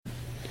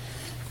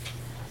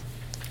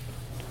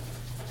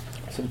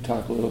So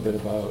talk a little bit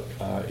about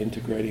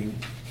integrating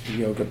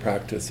yoga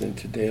practice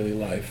into daily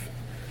life.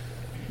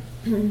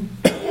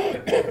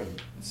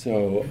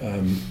 So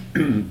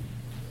I'm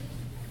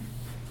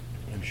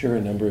sure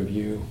a number of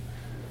you,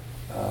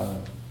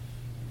 go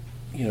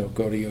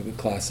to yoga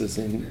classes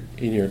in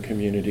your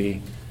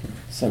community.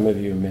 Some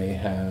of you may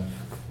have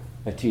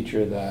a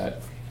teacher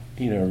that,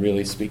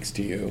 really speaks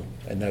to you,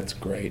 and that's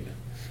great.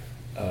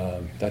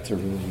 That's a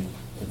really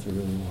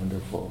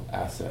wonderful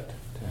asset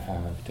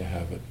to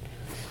have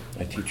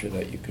a teacher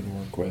that you can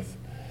work with.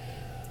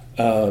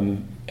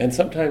 And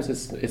sometimes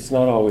it's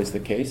not always the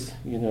case,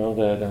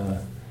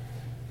 that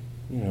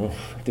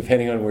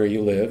depending on where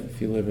you live,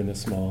 if you live in a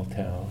small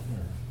town.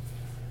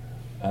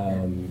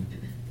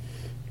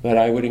 But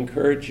I would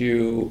encourage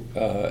you,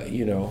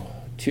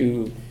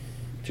 to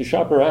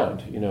shop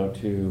around,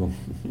 to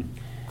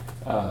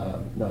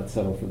not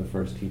settle for the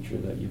first teacher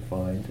that you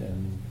find,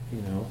 and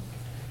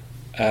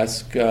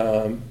ask,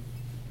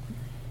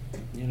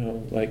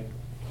 like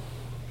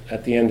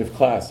at the end of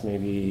class,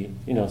 maybe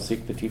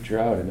seek the teacher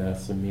out and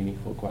ask some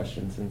meaningful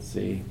questions and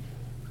see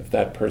if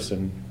that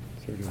person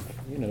sort of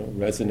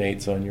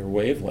resonates on your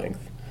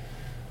wavelength.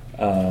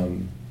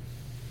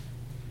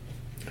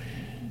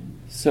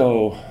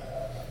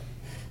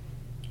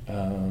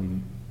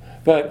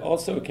 But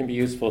also it can be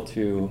useful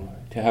to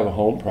have a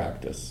home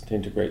practice, to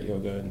integrate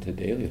yoga into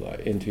daily life,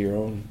 into your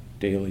own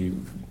daily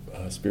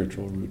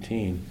spiritual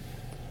routine.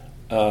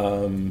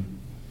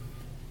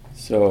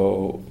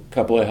 So a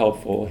couple of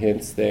helpful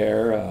hints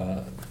there.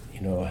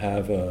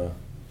 Have a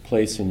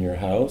place in your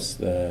house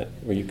where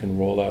you can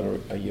roll out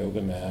a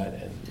yoga mat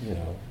and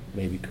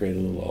maybe create a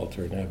little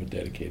altar and have a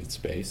dedicated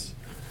space.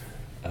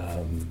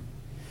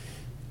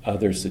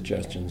 Other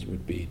suggestions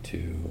would be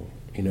to,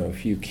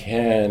 if you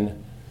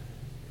can,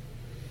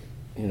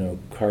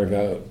 carve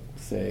out,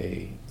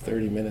 say,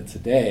 30 minutes a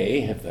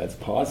day, if that's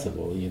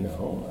possible,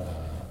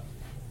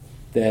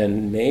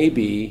 then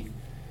maybe,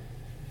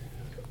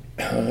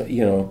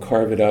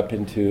 carve it up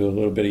into a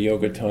little bit of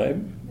yoga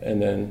time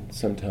and then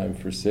some time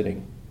for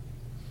sitting.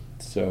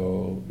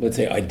 So let's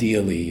say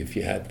ideally, if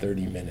you had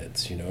 30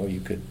 minutes,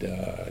 you could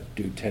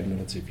do 10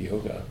 minutes of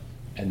yoga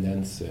and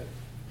then sit.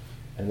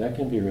 And that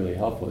can be really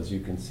helpful, as you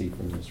can see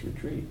from this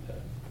retreat,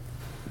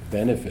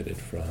 benefited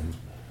from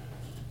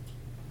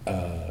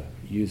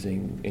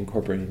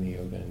incorporating the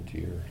yoga into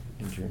your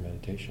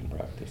meditation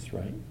practice,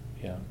 right?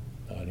 Yeah,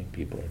 nodding.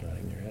 People are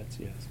nodding their heads.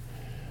 Yes.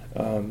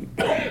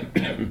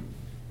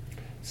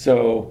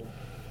 So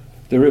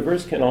the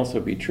reverse can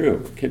also be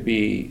true. It could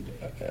be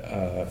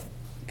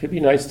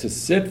nice to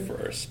sit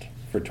first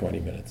for 20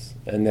 minutes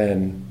and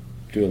then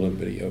do a little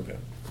bit of yoga,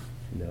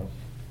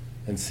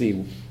 and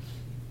see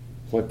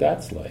what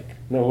that's like.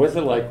 No, what's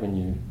it like when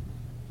you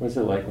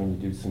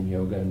do some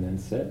yoga and then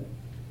sit?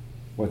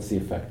 What's the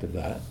effect of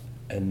that?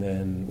 And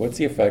then what's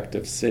the effect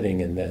of sitting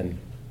and then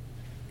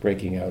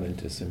breaking out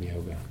into some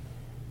yoga?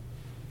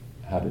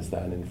 How does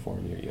that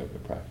inform your yoga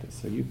practice?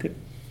 So you could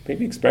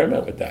maybe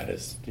experiment with that,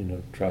 as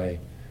try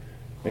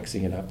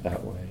mixing it up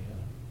that way.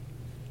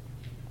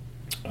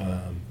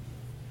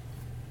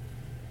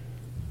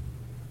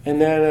 And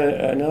then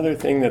another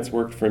thing that's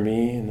worked for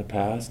me in the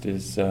past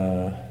is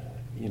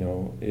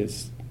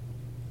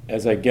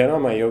as I get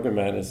on my yoga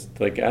mat, is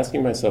like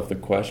asking myself the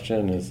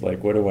question is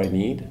like, what do I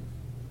need?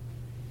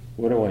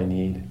 What do I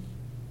need?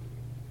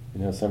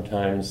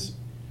 Sometimes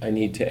I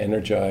need to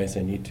energize,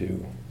 I need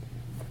to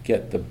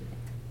get the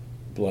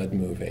blood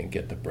moving,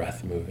 get the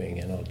breath moving,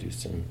 and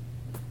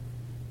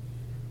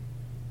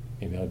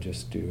maybe I'll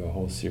just do a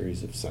whole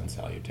series of sun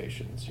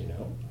salutations,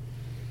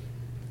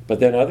 But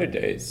then other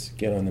days,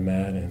 get on the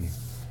mat and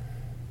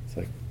it's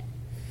like,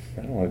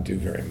 I don't want to do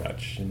very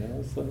much,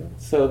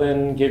 So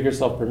then give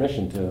yourself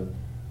permission to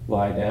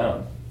lie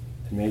down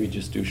and maybe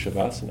just do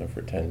Shavasana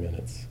for 10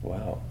 minutes.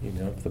 Wow,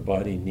 if the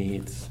body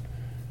needs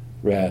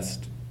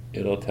rest,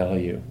 it'll tell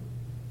you.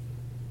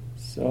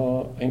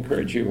 So I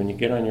encourage you, when you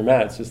get on your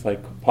mat, it's just like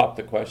pop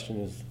the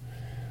question is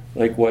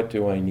like, what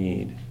do I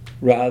need?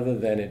 Rather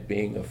than it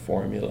being a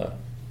formula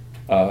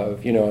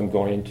of, I'm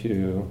going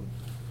to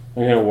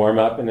warm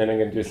up and then I'm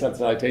going to do sun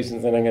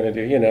salutations and I'm going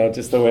to do,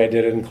 just the way I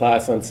did it in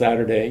class on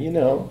Saturday,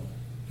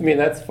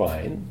 that's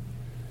fine.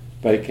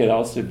 But it could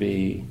also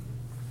be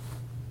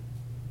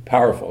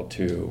powerful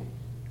to,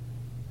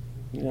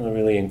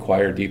 really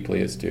inquire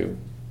deeply as to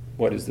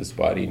what does this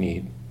body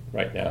need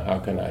right now? How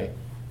can I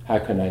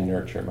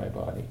nurture my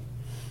body?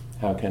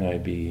 How can I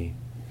be,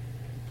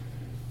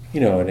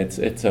 and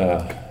it's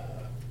an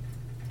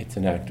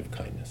act of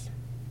kindness.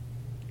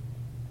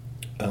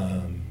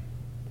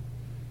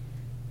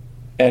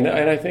 And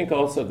I think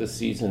also the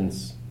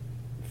seasons,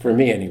 for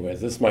me anyways,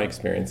 this is my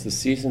experience, the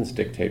seasons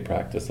dictate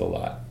practice a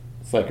lot.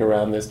 It's like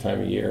around this time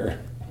of year,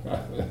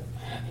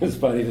 this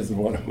body doesn't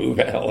want to move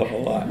a hell of a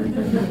lot.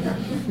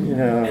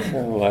 It's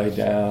going to lie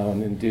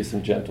down and do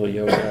some gentle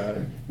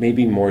yoga,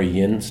 maybe more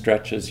yin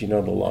stretches, the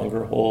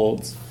longer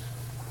holds,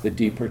 the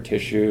deeper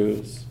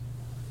tissues.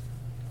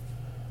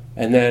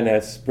 And then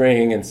as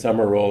spring and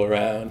summer roll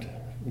around,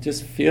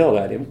 just feel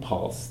that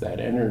impulse, that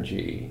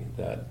energy,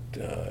 that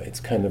it's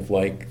kind of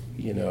like,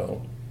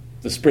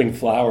 the spring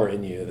flower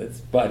in you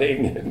that's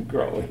budding and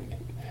growing.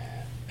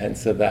 And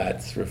so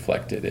that's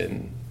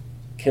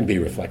can be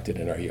reflected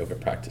in our yoga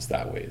practice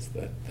that way, is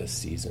the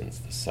seasons,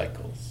 the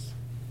cycles.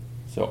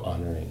 So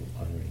honoring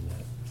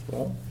that as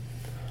well.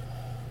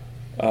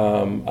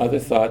 Other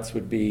thoughts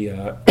would be,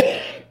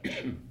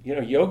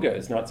 yoga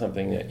is not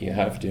something that you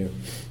have to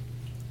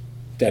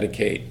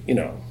dedicate,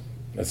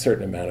 a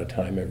certain amount of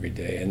time every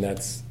day, and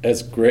that's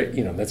great.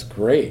 That's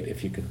great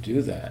if you could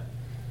do that,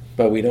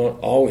 but we don't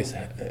always.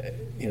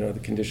 The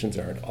conditions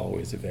aren't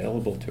always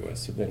available to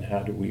us. So then, how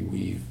do we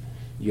weave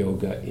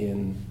yoga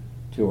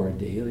into our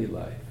daily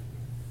life?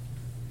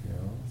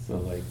 So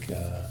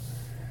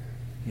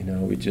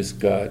we just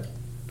got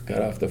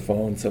off the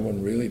phone.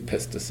 Someone really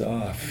pissed us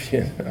off.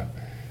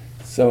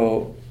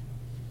 So,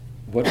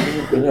 what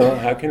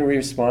how can we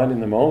respond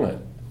in the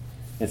moment?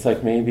 It's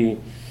like maybe.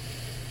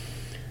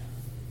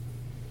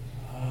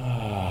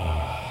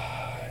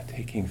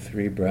 Taking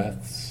 3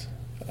 breaths,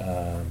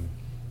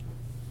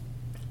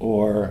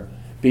 or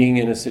being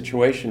in a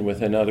situation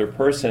with another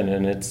person,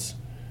 and it's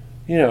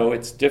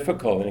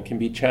difficult and it can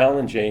be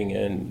challenging,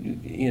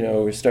 and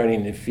we're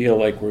starting to feel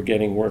like we're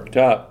getting worked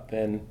up,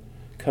 and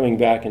coming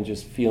back and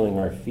just feeling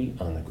our feet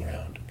on the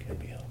ground can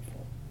be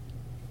helpful.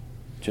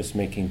 Just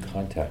making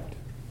contact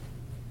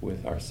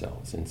with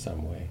ourselves in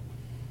some way.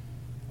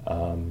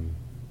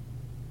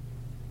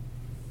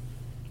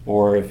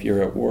 Or if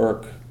you're at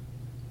work,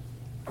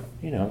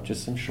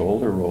 just some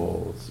shoulder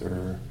rolls,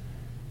 or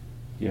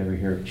you ever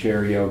hear of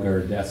chair yoga or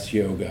desk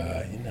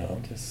yoga,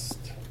 just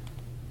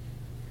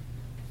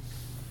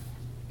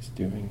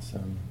doing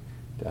some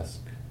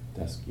desk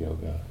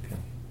yoga can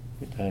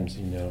sometimes,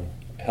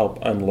 help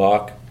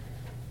unlock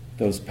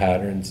those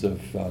patterns of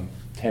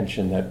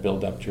tension that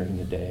build up during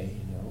the day,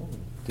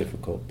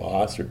 difficult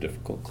boss or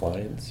difficult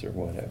clients or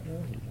whatever.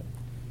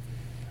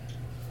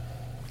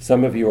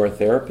 Some of you are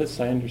therapists,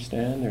 I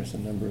understand. There's a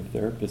number of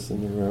therapists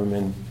in the room,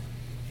 and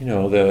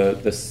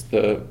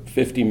the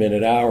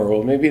 50-minute hour,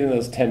 well, maybe in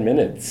those 10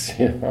 minutes,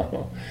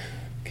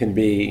 can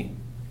be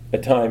a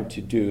time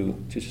to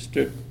just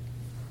get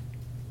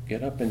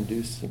up and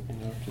do some,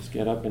 just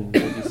get up and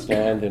maybe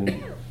stand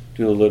and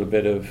do a little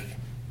bit of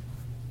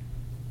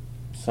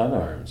sun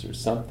arms or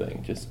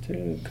something, just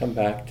to coming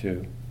back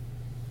to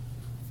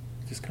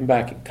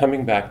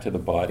the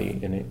body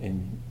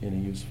in a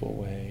useful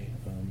way.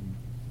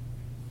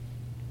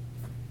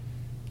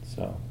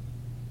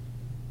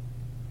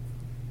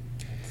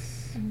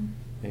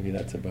 Maybe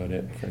that's about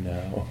it for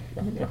now.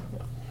 Right.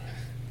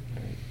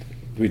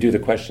 Do we do the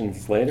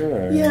questions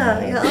later? Or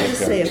yeah, I'll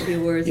just say a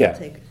few words. Yeah.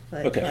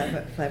 It'll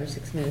take 5 or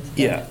 6 minutes.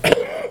 Yeah.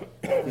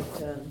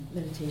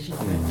 Meditation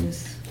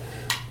practice.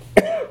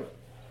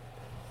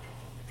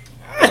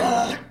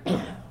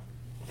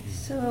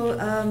 So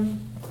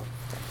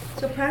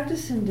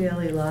practice in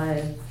daily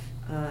life,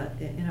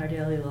 in our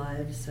daily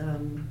lives.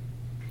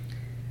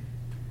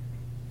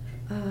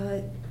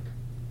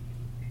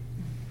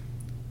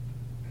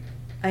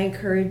 I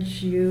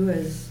encourage you,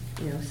 as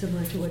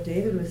similar to what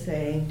David was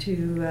saying,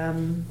 to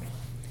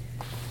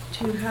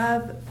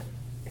have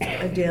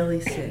a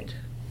daily sit,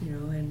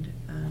 and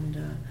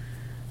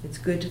it's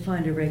good to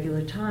find a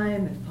regular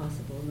time, if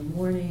possible in the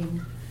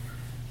morning,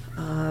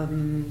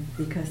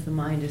 because the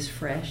mind is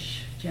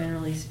fresh.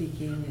 Generally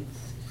speaking,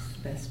 it's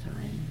the best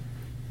time,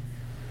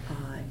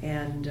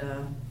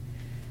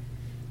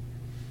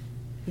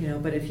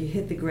 but if you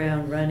hit the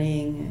ground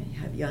running, and you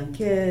have young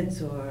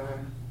kids, or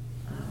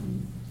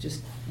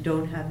just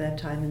don't have that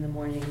time in the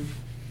morning,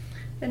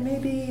 and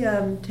maybe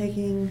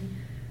taking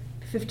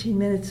 15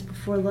 minutes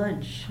before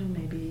lunch, and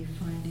maybe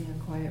finding a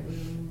quiet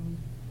room.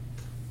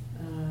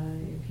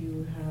 If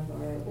you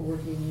are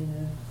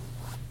working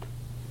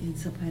in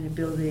some kind of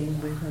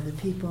building with other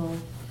people,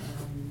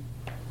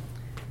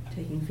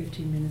 taking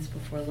 15 minutes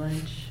before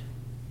lunch.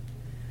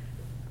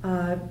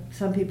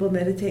 Some people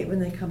meditate when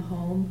they come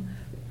home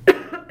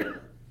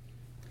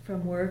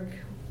from work.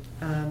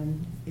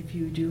 If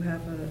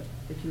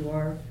you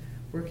are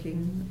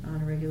working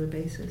on a regular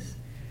basis,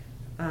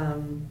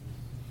 and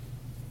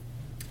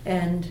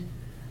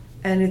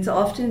it's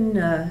often,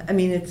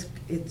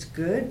 it's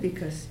good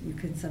because you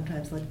can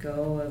sometimes let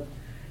go of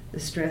the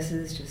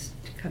stresses, just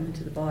come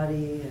into the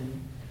body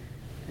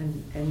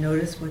and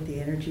notice what the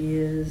energy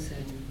is,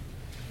 and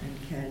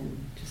can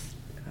just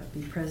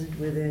be present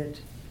with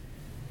it.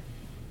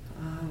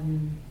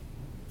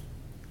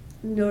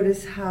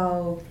 Notice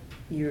how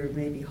you're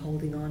maybe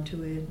holding on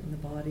to it in the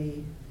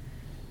body.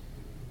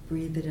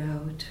 Breathe it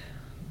out,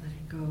 let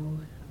it go.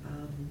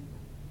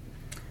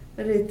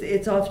 But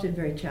it's often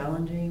very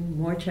challenging,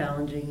 more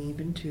challenging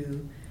even,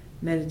 to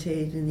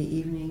meditate in the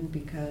evening,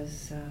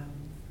 because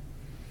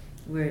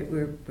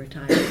we're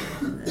tired,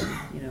 and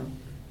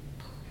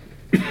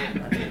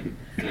then,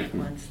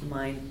 once the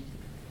mind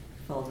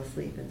falls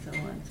asleep and so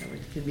on. So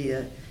it can be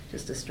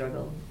just a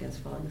struggle against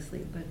falling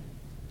asleep. But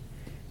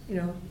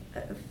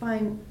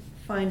find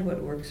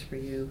what works for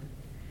you.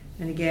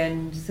 And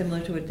again, similar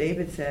to what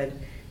David said,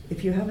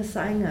 if you have a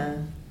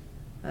Sangha,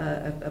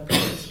 a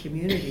practice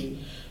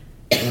community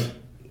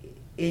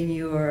in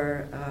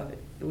your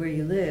where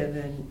you live,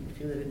 and if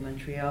you live in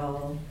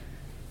Montreal,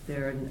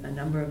 there are a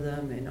number of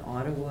them. In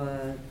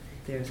Ottawa,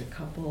 there's a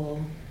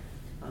couple.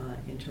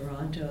 In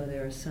Toronto,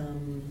 there are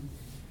some.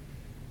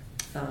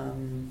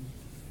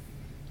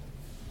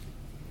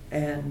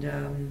 And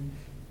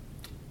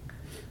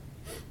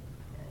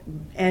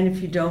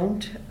if you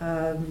don't,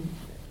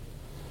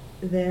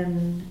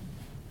 then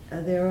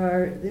there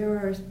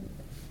are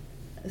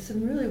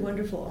some really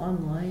wonderful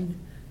online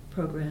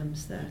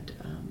programs that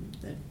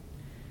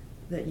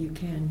you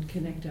can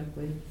connect up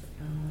with.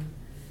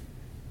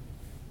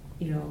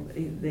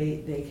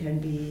 They can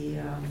be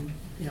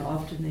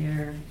often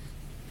they're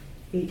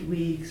 8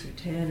 weeks or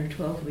 10 or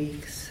 12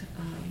 weeks,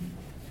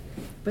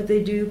 but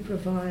they do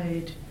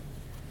provide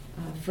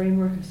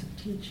frameworks of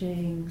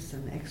teaching,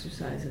 some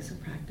exercises and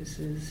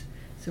practices,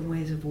 some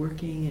ways of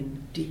working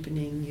and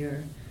deepening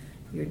your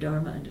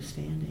Dharma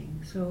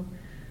understanding. So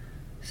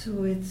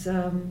it's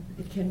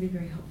it can be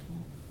very helpful.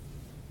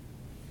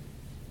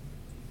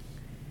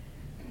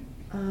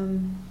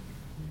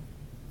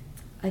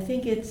 I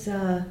think it's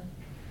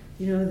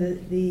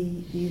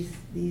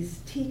these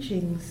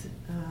teachings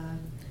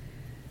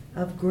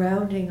of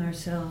grounding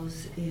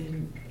ourselves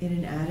in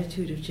an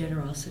attitude of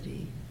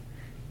generosity.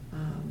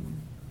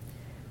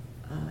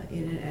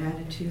 In an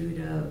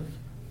attitude of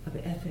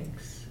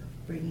ethics,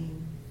 of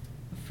bringing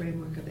a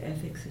framework of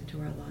ethics into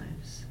our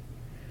lives.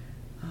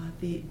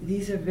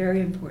 These are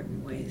very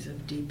important ways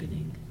of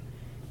deepening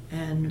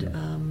and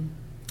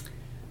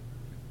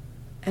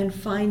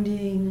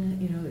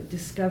finding,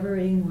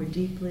 discovering more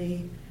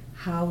deeply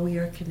how we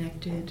are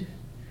connected.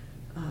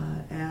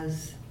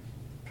 As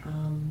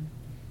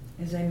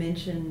I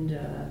mentioned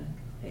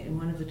in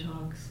one of the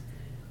talks,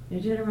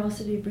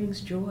 generosity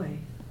brings joy.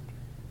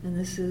 And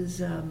this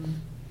is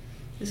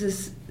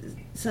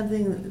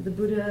something that the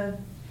Buddha,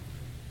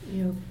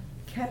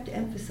 kept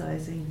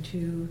emphasizing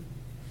to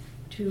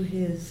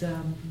his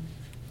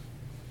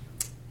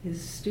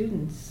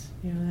students.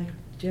 Like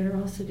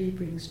generosity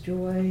brings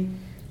joy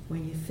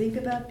when you think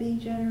about being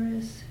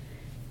generous,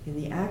 in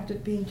the act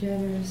of being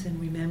generous, and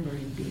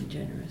remembering being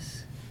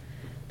generous.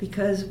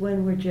 Because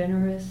when we're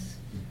generous,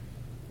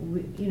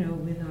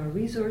 with our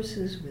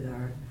resources,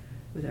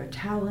 with our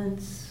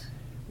talents,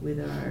 with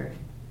our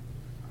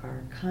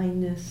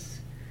kindness,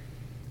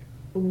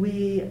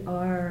 we're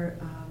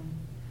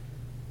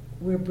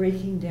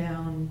breaking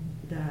down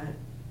that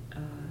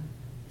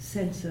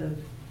sense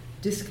of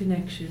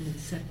disconnection and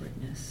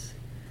separateness.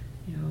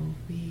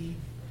 We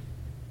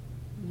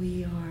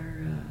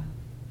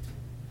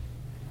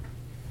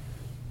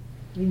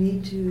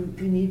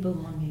need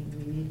belonging,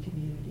 we need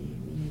community,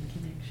 we need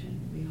connection.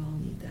 We all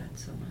need that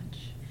so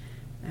much.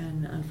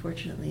 And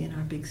unfortunately, in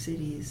our big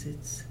cities,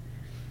 it's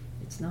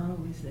not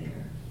always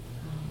there.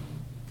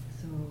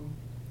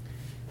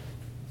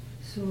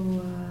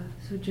 So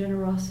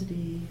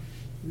generosity,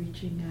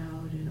 reaching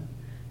out and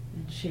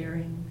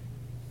sharing,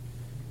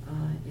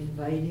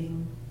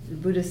 inviting. The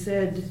Buddha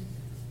said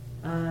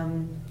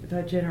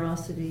about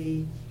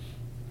generosity,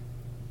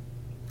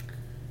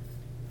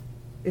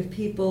 if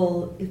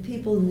people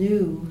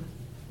knew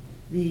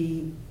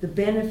the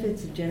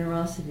benefits of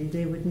generosity,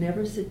 they would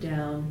never sit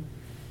down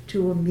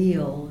to a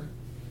meal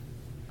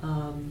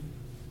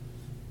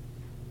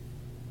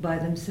by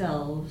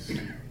themselves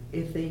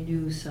if they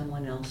knew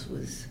someone else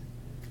was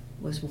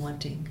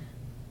wanting.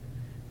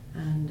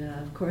 And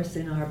of course,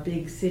 in our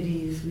big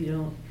cities,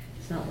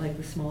 it's not like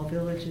the small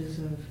villages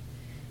of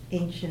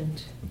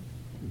ancient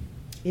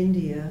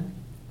India,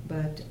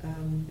 but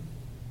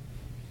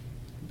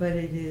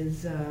it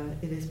is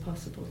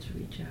possible to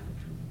reach out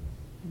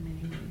in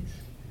many ways.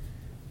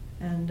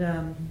 And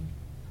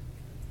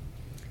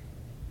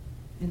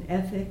in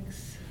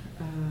ethics,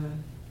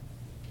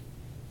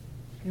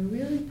 and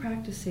really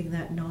practicing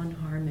that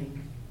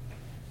non-harming,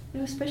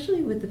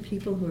 especially with the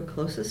people who are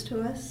closest to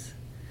us.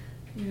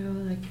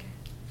 Like,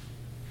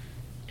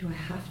 do I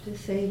have to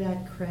say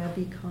that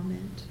crabby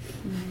comment?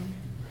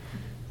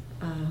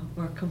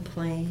 Or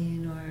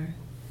complain, or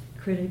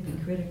be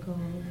critical?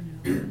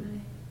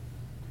 Can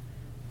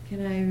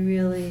I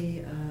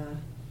really,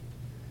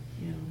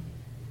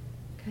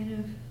 kind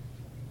of?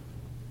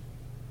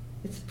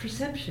 It's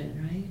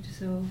perception, right?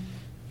 So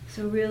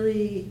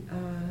really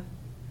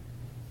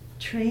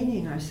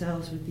training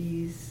ourselves with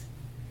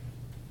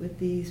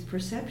these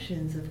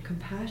perceptions of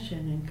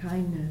compassion and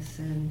kindness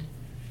and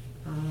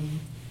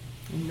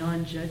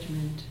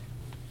non-judgment.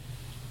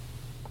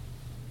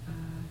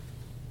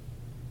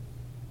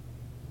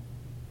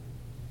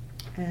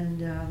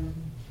 And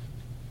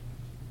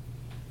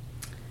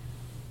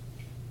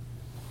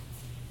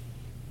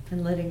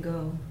letting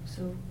go.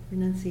 So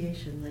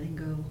renunciation, letting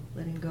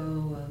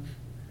go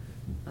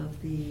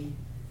of the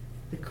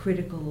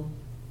critical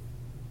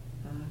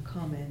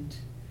comment.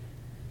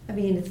 I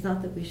mean, it's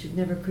not that we should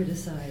never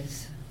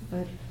criticize,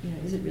 but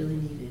is it really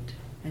needed,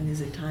 and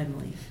is it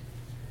timely? Is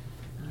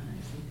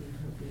it the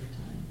appropriate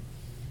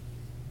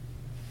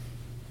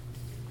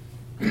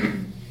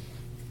time?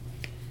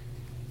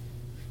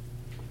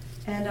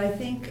 And I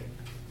think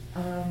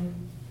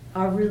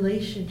our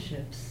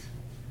relationships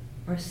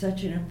are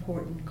such an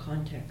important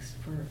context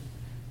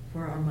for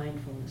our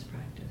mindfulness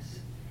practice.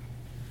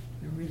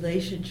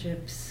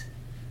 Relationships,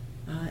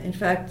 in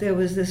fact, there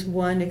was this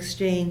one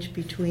exchange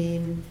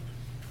between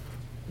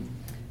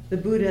the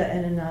Buddha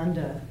and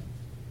Ananda.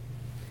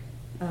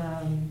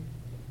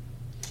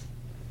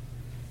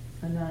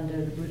 Ananda,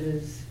 the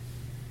Buddha's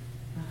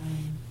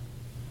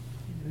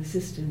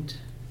assistant,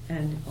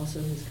 and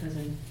also his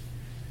cousin.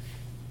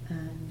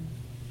 And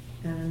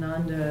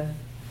Ananda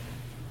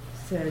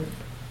said,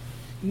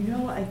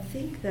 I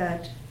think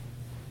that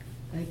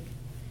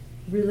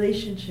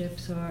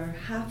relationships are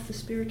half the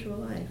spiritual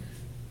life.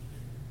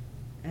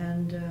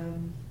 And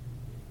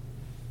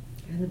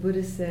the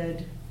Buddha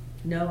said,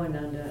 no,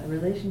 Ananda,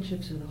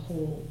 relationships are the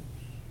whole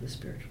of the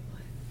spiritual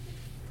life.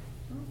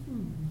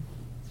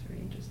 That's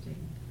very interesting.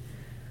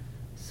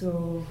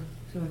 So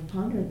I've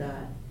pondered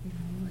that,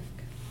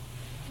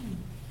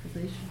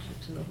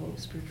 relationships are the whole of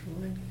spiritual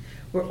life.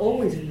 We're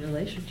always in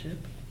relationship.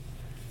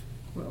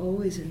 We're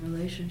always in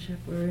relationship.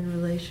 We're in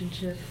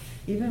relationship,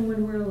 even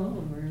when we're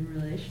alone, we're in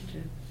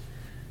relationship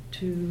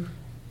to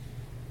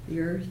the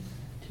earth,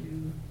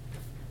 to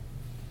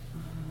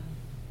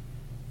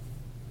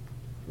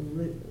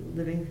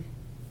living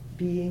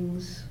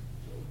beings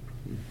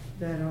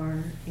that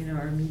are in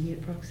our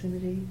immediate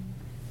proximity.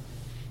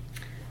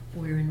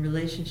 We're in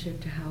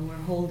relationship to how we're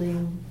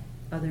holding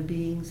other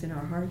beings in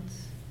our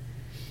hearts.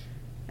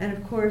 And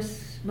of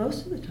course,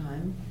 most of the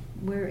time,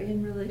 we're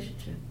in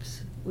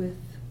relationships with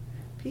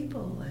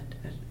people at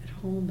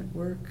home, at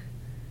work,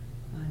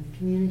 in the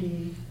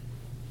community.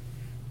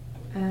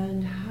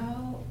 And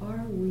how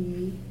are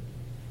we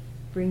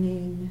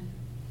bringing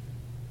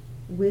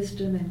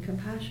wisdom and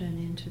compassion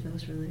into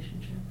those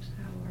relationships?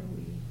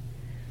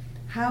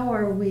 How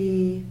are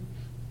we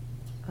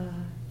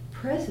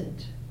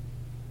present,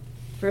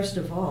 first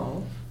of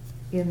all,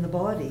 in the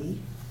body,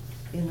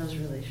 in those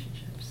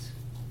relationships?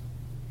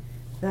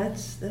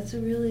 There's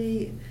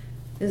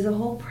a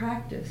whole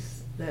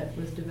practice that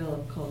was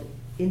developed called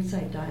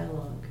insight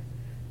dialogue,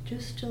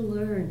 just to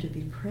learn to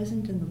be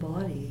present in the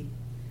body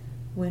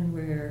when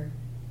we're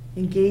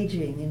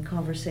engaging in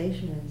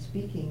conversation and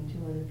speaking to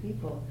other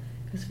people,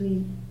 because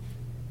we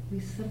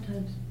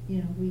sometimes,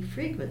 we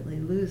frequently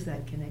lose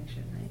that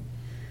connection, right?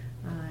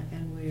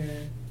 And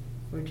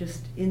we're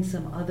just in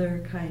some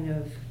other kind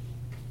of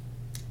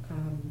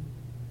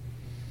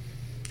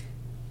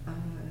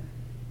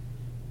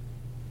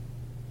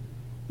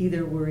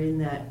either we're in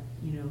that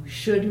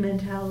should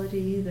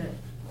mentality that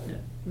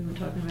we were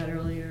talking about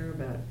earlier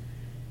about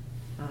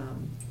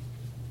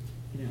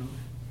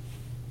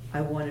I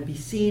want to be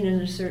seen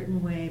in a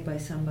certain way by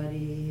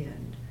somebody,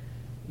 and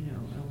I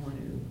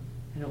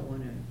don't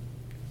want to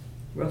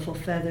ruffle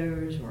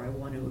feathers, or I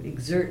want to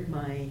exert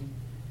my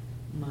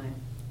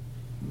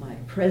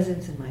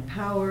presence and my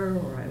power,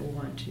 or I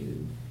want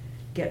to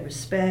get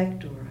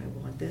respect, or I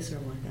want this or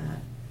want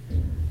that.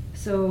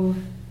 So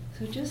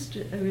just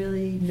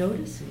really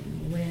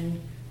noticing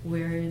when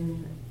we're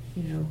in,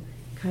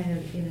 kind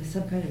of in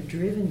some kind of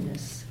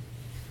drivenness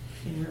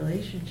in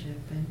relationship,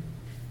 and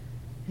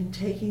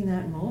taking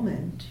that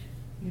moment,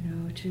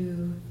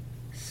 to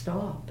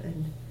stop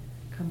and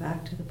come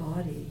back to the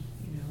body,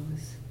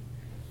 as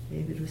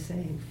David was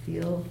saying,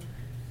 feel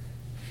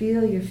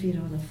your feet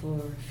on the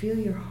floor, feel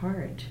your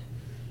heart.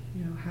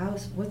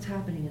 What's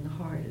happening in the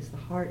heart? Is the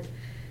heart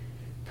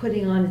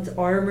putting on its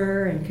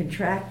armor and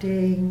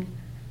contracting?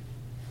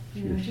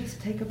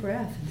 Just take a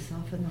breath and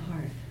soften the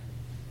heart.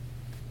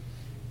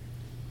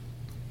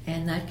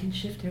 And that can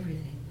shift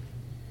everything.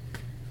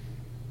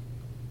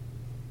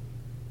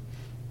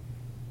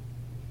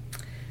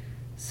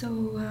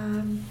 So,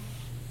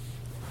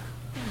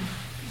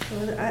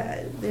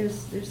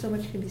 there's so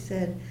much can be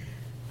said.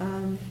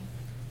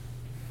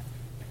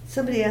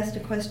 Somebody asked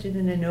a question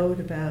in a note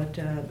about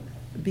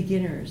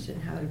beginners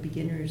and how do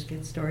beginners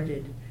get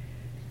started.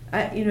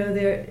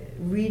 They're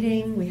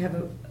reading. We have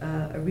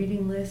a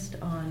reading list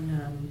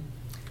on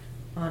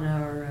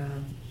our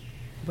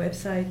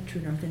website, True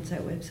North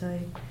Insight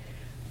website.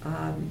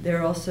 There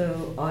are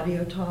also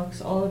audio talks.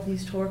 All of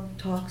these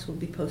talks will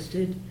be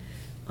posted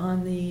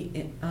on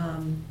the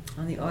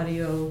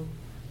audio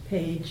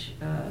page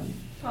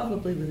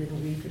probably within a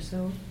week or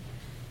so,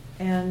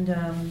 and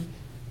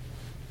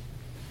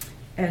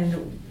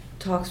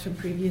talks from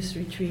previous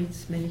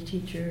retreats, many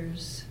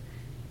teachers,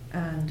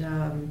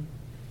 and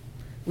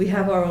we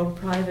have our own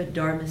private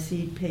Dharma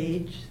Seed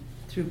page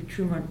through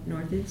True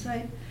North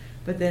Insight,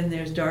 but then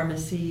there's Dharma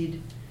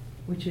Seed,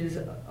 which is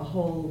a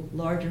whole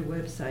larger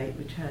website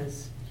which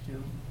has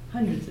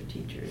hundreds of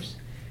teachers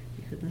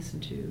you could listen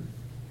to.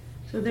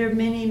 So there are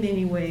many,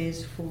 many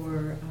ways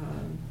for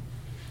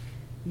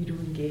you to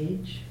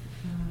engage,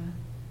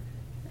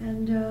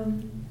 and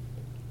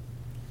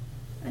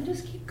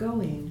just keep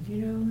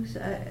going.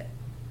 So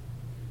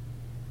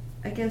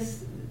I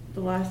guess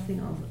the last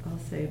thing I'll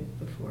say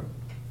before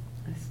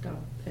I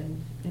stop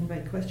and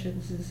invite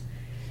questions is,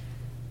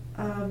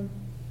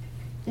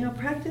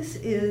 practice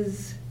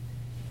is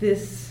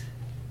this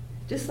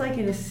just like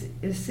in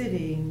a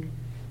sitting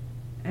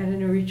and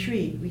in a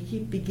retreat, we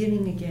keep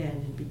beginning again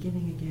and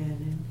beginning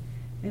again.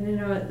 And in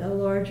a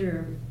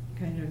larger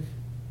kind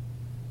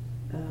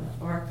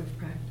of arc of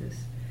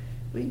practice,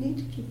 we need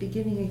to keep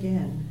beginning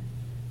again.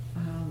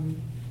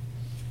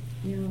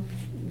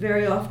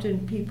 Very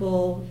often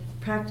people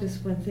practice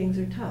when things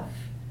are tough,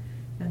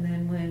 and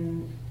then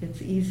when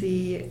it's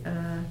easy,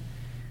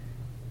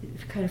 you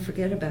kind of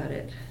forget about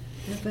it.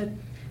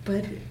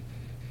 But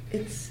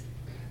it's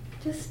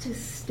just to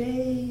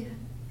stay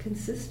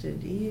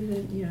consistent,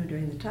 even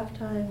during the tough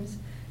times,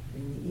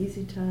 during the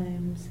easy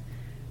times,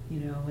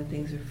 when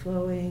things are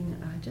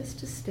flowing, just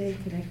to stay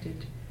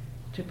connected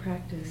to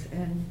practice,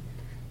 and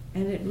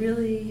it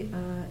really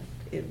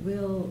it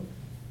will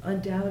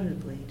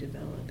undoubtedly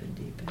develop and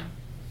deepen.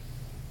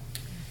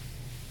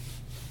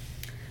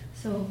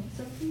 So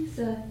please,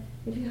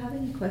 if you have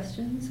any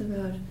questions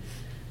about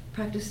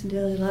practice in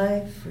daily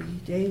life, for you,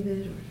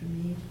 David, or for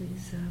me,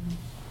 please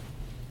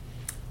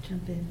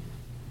jump in.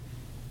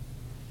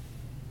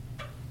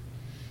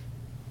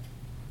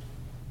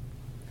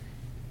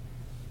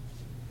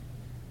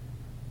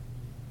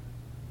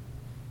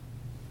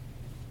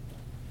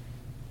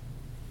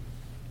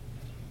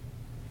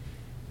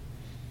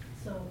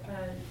 So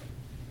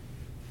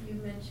you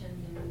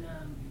mentioned in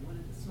one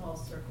of the small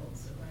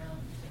circles around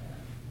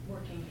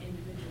working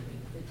individually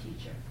with a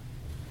teacher,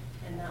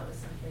 and that was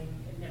something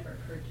that never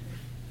occurred to me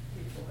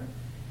before.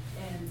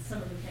 And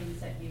some of the things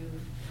that you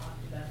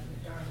talked about in the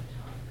Dharma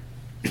talk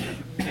is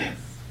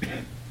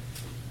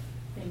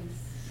things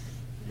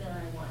that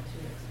I want to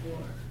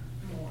explore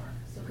more.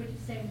 So could you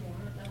say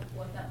more about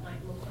what that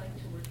might look like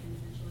to work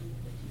individually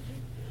with a teacher?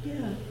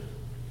 Yeah.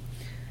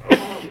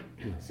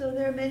 So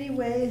there are many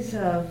ways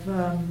of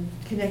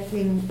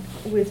connecting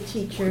with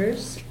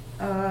teachers.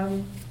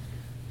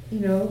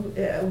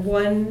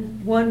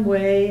 One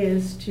way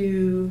is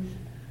to,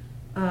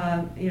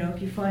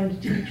 if you find a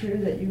teacher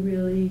that you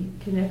really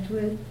connect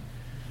with,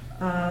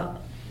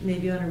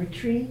 maybe on a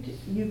retreat,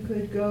 you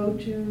could go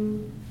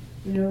to,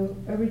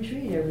 a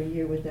retreat every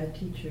year with that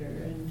teacher,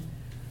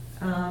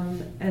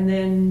 and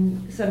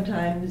then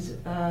sometimes,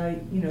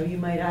 you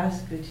might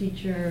ask the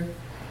teacher,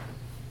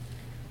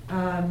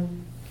 are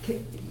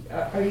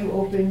you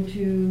open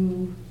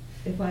to,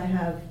 if I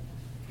have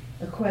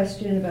a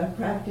question about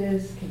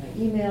practice, can I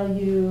email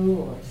you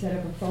or set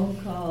up a phone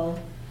call?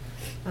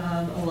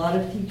 A lot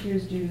of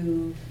teachers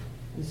do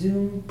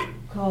Zoom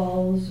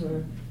calls,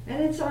 and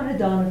it's on a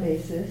dana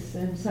basis,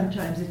 and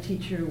sometimes a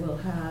teacher will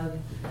have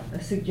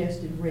a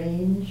suggested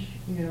range,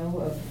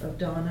 of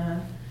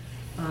dana,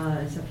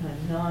 and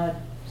sometimes not,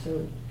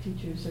 so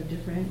teachers are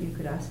different, you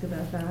could ask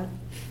about that.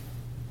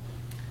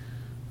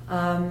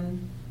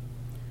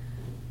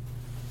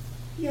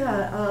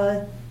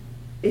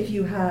 If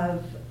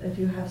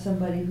you have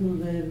somebody who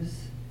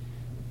lives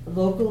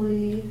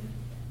locally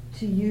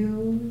to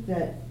you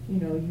that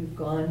you've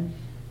gone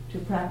to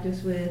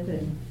practice with,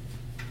 and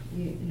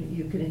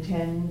you can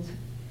attend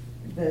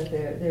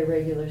their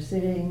regular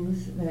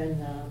sittings, then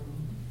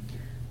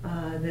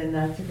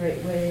that's a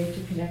great way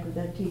to connect with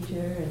that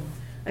teacher.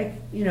 And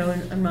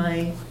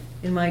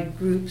in my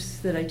groups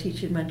that I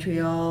teach in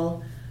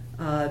Montreal,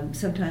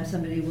 sometimes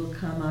somebody will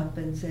come up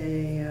and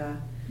say,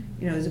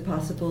 is it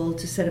possible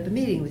to set up a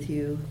meeting with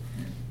you?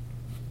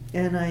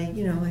 And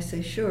I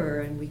say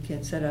sure, and we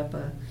can set up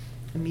a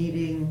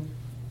meeting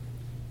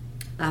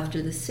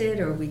after the sit,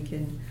 or we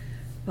can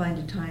find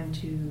a time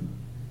to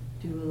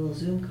do a little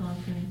Zoom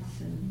conference,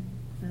 and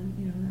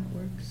that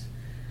works.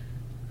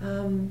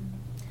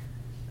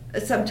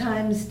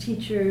 Sometimes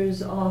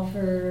teachers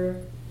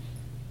offer,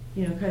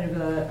 kind of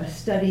a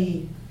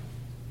study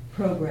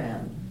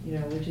program,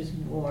 which is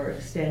more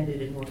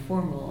extended and more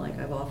formal. Like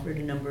I've offered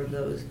a number of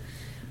those.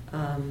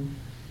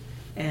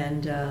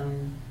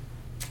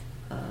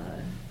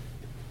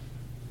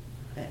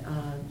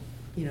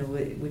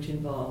 Which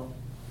involve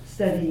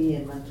study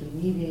and monthly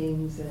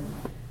meetings and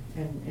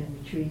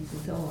retreats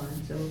and so on.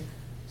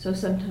 So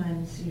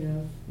sometimes,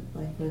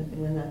 like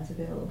when that's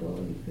available,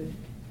 you could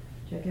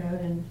check out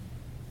and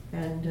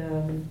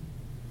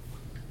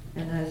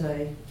as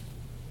I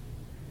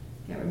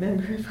can't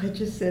remember if I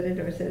just said it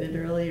or said it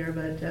earlier,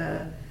 but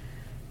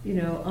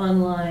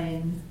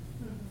online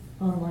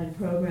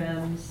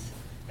programs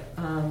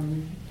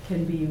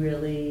can be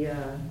really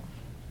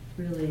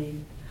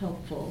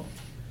helpful.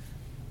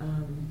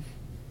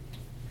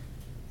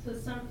 So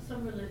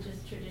some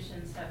religious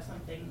traditions have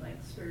something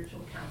like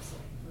spiritual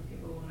counseling, where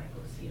people might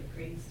go see a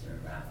priest or a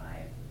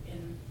rabbi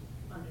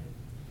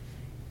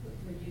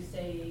would you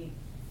say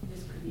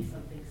this could be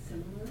something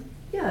similar?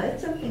 Yeah,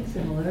 it's something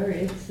similar.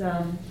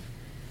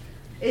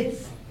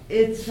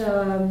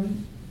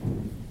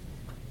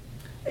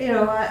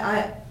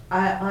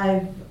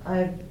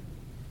 I've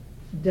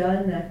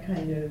done that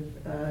kind of,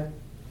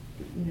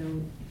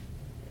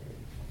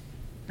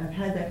 I've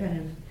had that kind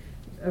of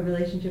a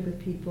relationship with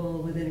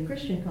people within a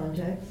Christian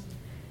context,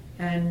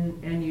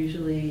 and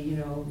usually, in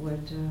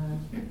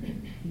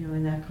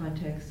that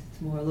context,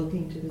 it's more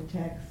looking to the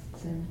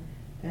texts and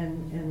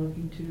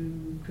looking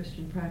to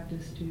Christian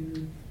practice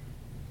to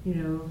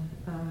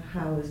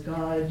how is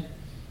God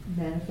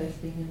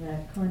manifesting in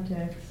that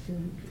context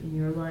in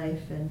your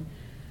life, and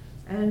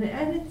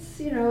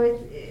it's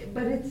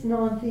but it's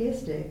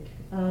non-theistic,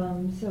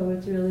 so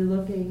it's really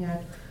looking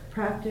at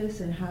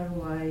practice and how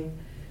do I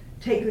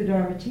take the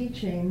Dharma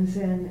teachings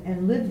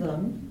and live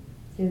them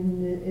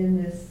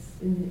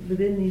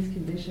within these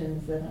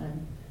conditions that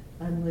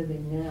I'm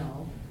living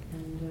now,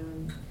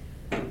 and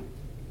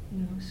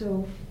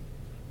so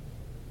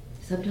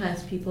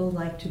sometimes people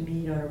like to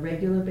meet on a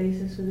regular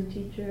basis with a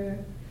teacher,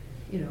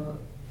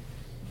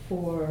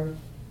 for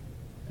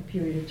a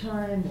period of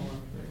time or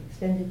for an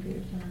extended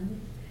period of time.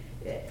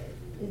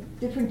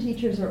 Different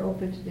teachers are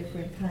open to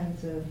different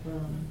kinds of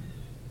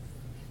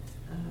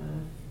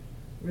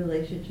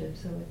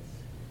relationships, so it's.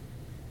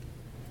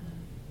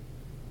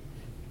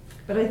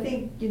 But I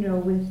think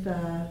with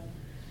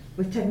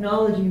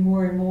technology,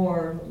 more and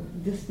more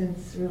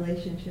distance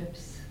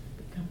relationships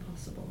become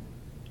possible.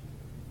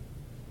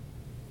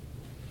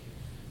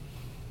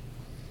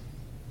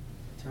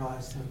 Daryl, I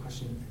just have a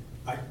question.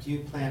 Do you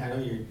plan, I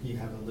know you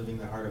have a Living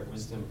the Heart of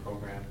Wisdom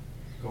program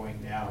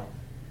going now.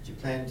 Do you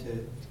plan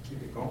to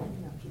keep it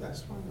going after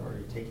this one, or are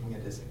you taking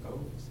it as it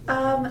goes?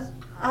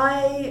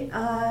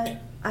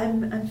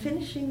 I'm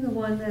finishing the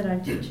one that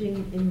I'm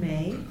teaching in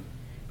May,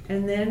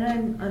 and then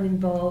I'm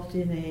involved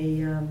in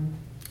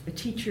a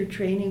teacher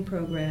training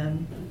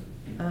program,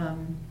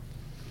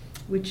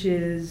 which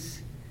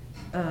is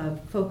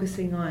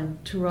focusing on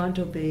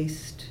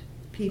Toronto-based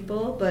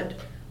people, but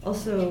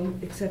also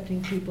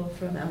accepting people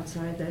from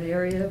outside that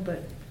area,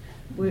 but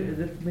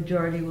the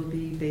majority will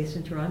be based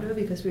in Toronto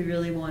because we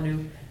really want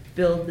to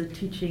build the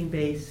teaching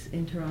base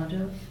in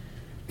Toronto.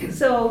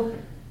 So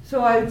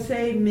I would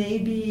say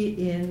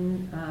maybe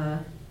in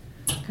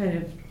kind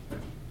of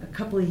a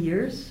couple of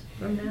years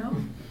from now,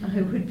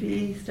 I would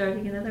be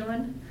starting another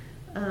one.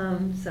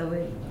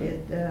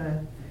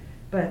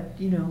 But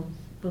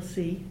we'll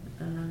see.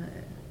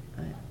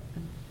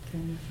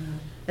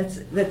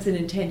 That's an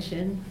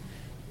intention.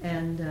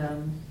 And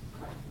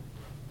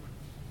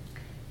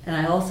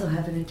I also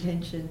have an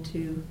intention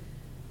to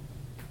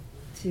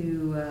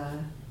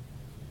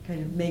kind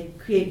of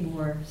create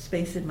more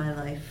space in my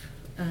life.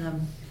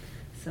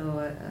 So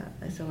I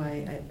don't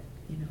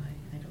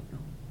know.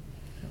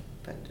 So,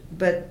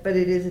 but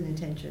it is an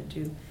intention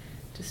to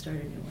start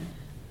a new one.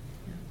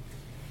 Yeah.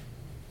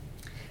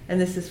 And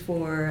this is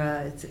for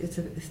it's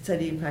a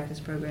study and practice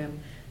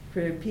program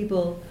for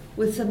people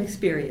with some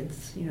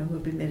experience, who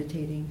have been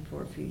meditating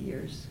for a few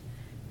years.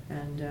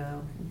 And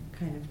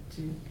kind of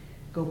to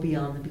go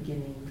beyond the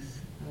beginnings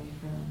of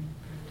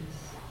practice.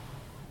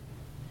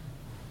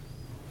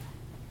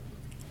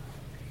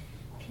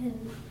 Can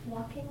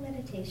walking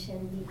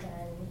meditation be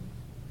done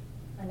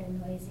on a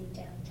noisy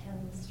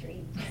downtown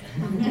street?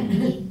 Does it have to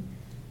be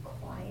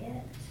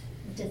quiet?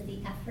 Does the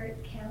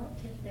effort count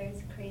if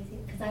there's crazy?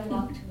 Because I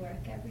walk to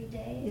work every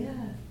day.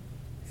 Yeah.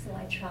 So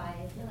I try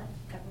not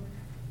to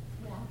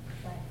walk,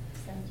 but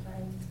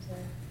sometimes to.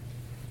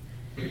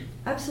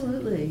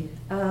 Absolutely.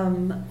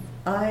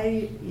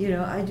 I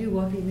do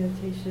walking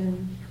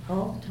meditation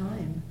all the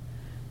time.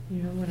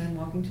 When I'm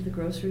walking to the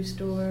grocery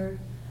store,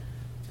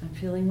 I'm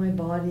feeling my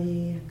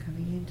body, I'm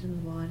coming into the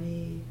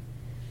body.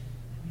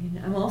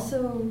 I'm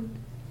also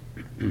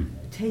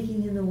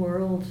taking in the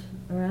world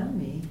around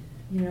me,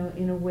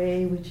 in a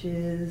way which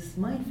is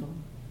mindful.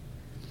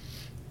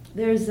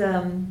 There's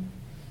a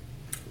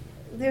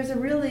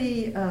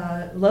really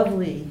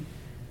lovely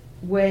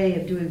way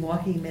of doing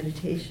walking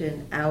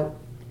meditation out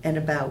and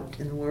about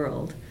in the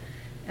world,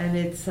 and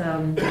it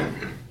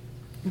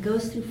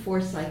goes through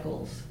 4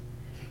 cycles,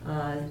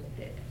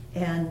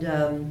 and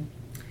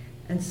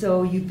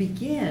so you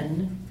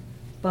begin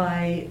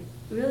by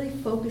really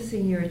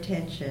focusing your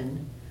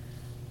attention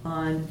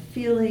on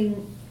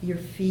feeling your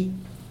feet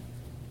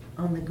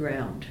on the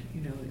ground,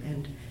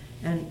 and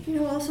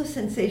also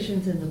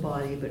sensations in the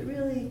body, but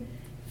really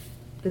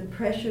the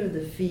pressure of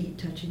the feet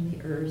touching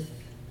the earth,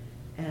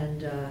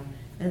 and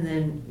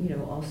then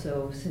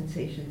also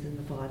sensations in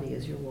the body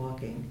as you're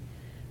walking,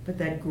 but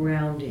that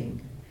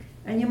grounding.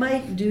 And you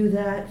might do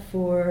that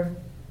for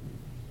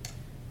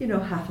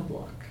half a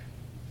block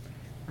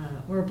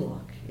or a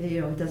block.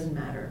 It doesn't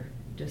matter,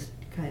 just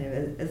kind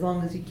of as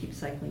long as you keep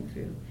cycling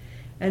through.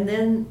 And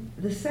then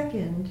the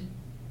second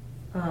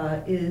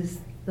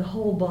is the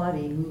whole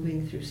body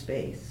moving through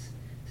space.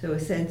 So a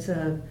sense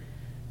of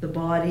the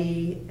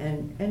body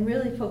and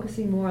really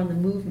focusing more on the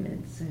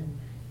movements, and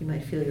you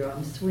might feel your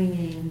arms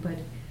swinging, but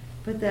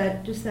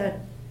that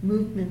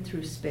movement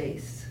through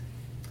space.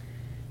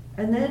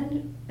 And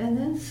then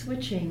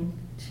switching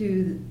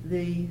to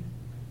the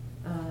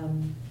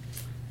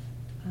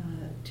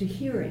to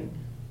hearing,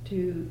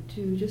 to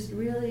just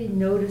really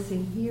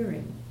noticing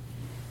hearing,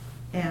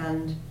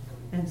 and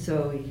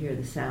so you hear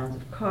the sounds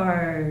of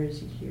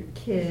cars, you hear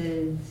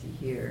kids, you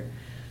hear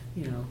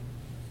a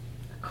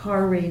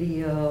car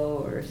radio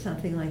or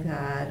something like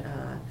that,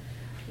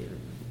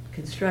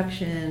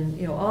 construction,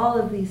 all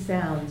of these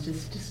sounds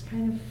just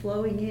kind of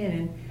flowing in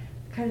and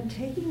kind of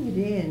taking it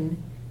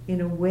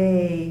in a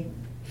way,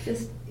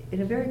 just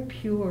in a very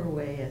pure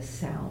way as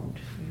sound,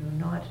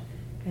 not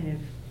kind of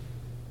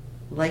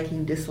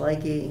liking,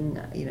 disliking,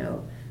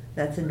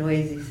 that's a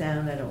noisy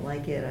sound, I don't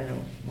like it, I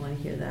don't want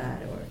to hear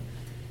that, or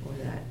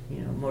that,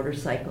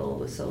 motorcycle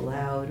was so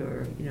loud,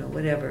 or,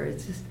 whatever.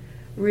 It's just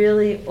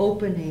really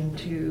opening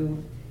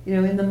to,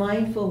 in the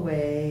mindful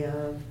way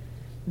of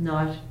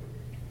not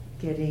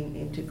getting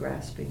into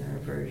grasping our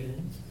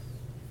aversion.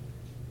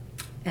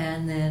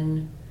 And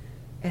then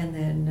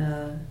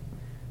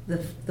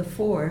the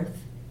fourth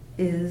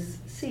is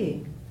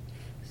seeing.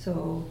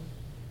 So,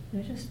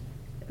 just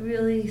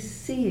really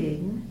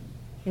seeing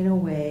in a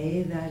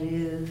way that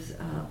is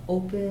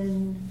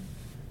open,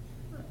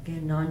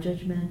 again,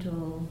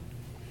 non-judgmental,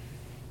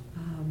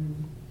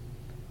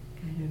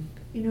 kind of,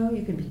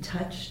 you can be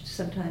touched.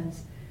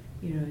 Sometimes,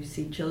 you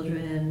see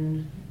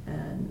children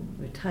and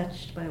we're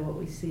touched by what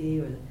we see,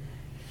 or the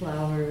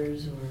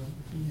flowers, or,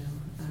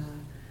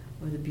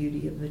 or the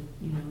beauty of a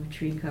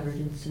tree covered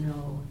in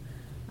snow.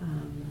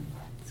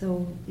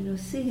 So,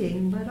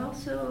 seeing, but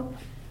also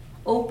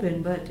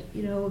open, but,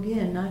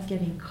 again, not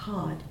getting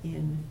caught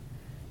in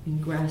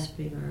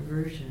grasping or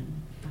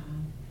aversion.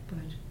 But,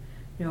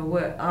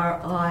 what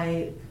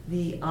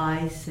the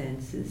eye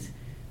sense is,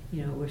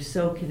 we're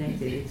so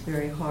connected, it's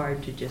very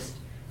hard to just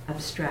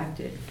abstract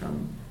it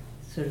from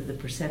sort of the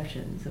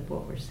perceptions of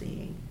what we're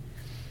seeing.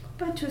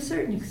 But to a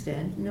certain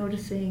extent,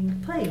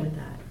 noticing, playing with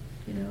that,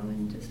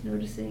 and just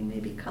noticing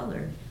maybe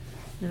color,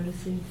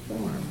 noticing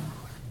form.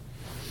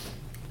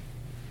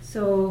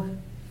 So,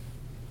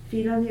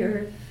 feet on the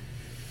earth,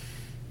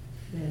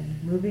 then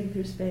moving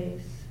through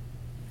space,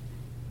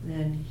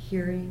 then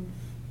hearing,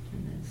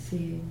 and then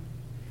seeing.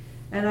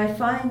 And I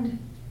find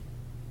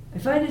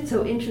it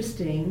so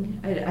interesting.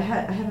 I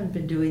haven't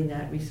been doing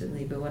that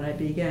recently, but when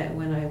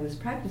I was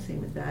practicing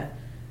with that,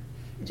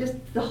 just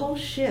the whole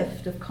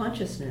shift of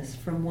consciousness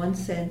from one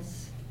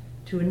sense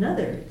to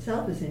another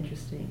itself is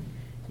interesting.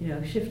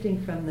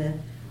 Shifting from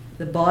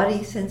the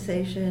body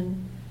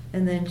sensation,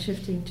 and then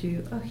shifting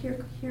to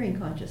hearing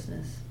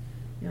consciousness.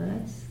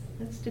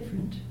 That's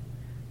different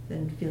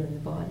than feeling the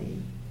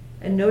body,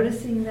 and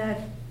noticing that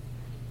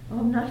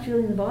I'm not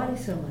feeling the body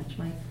so much.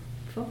 My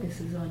focus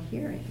is on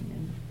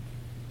hearing,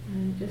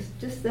 and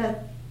just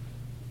that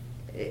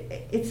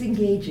it's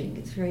engaging.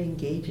 It's very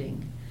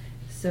engaging.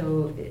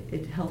 So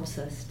it helps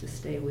us to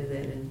stay with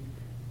it and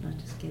not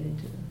just get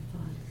into the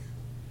thoughts.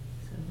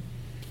 So,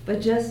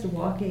 but just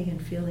walking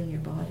and feeling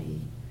your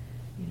body,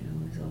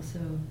 is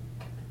also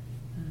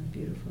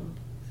beautiful.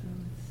 So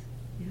it's,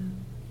 yeah.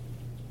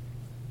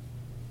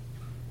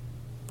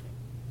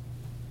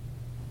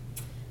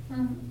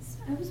 So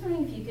I was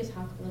wondering if you could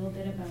talk a little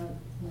bit about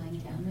lying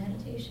down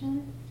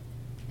meditation,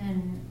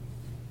 and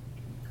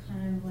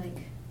kind of like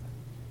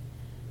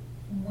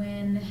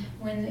when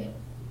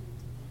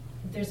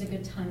there's a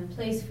good time and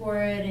place for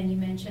it, and you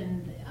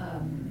mentioned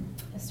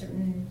a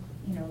certain,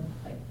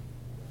 like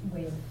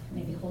way of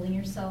maybe holding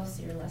yourself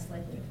so you're less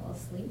likely to fall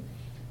asleep.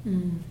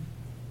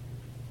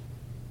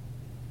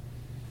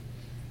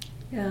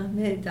 Yeah,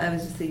 I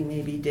was just thinking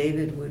maybe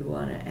David would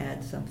want to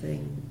add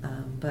something,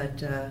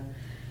 but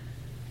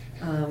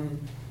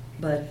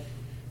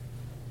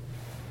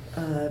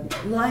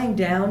lying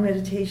down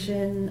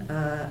meditation,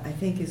 I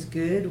think, is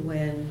good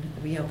when,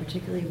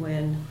 particularly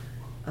when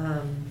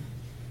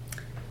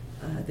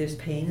there's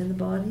pain in the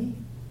body.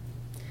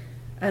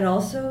 And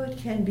also it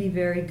can be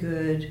very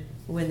good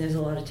when there's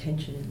a lot of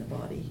tension in the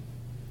body.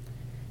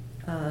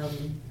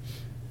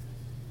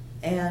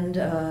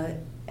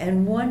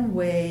 And one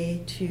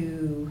way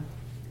to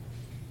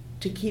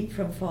keep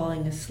from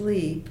falling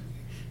asleep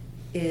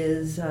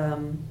is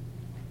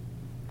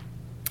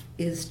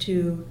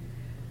to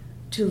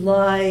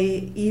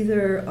lie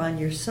either on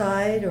your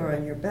side or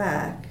on your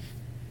back,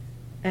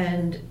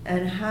 and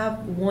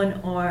have one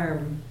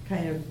arm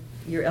kind of,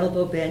 your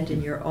elbow bent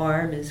and your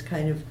arm is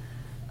kind of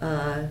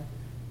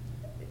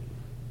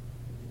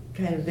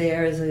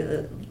there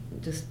as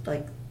just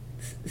like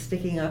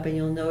sticking up, and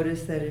you'll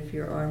notice that if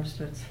your arm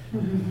starts to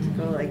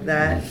go like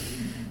that,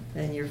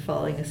 then you're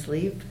falling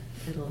asleep.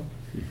 It'll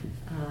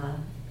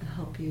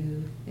help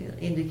you, it'll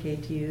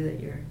indicate to you that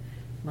your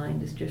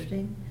mind is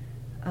drifting.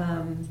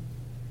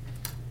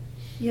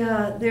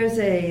 Yeah, there's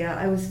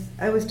I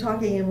was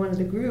talking in one of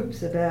the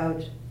groups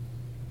about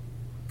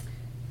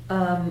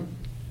a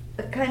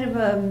kind of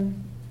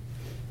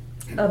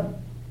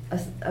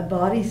a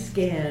body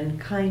scan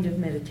kind of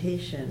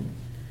meditation.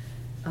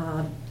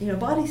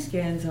 Body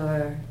scans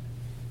are,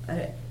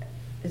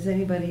 does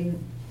anybody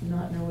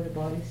not know what a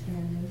body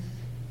scan is?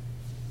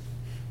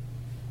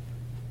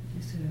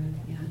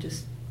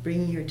 Just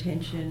bringing your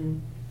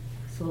attention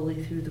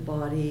slowly through the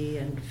body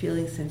and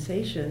feeling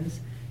sensations.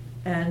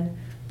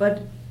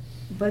 But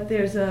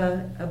there's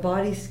a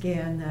body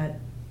scan that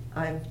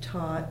I've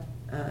taught,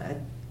 I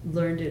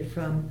learned it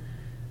from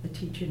a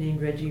teacher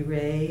named Reggie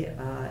Ray,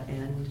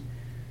 and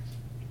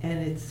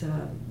it's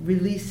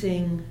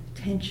releasing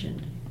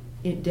tension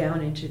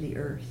down into the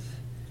earth,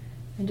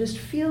 and just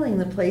feeling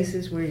the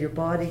places where your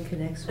body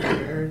connects with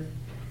the earth,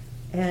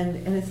 and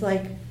it's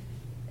like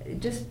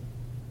just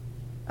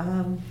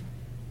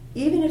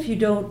even if you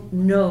don't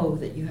know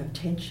that you have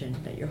tension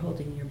that you're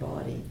holding in your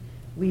body,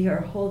 we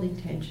are holding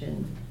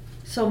tension,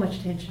 so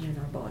much tension in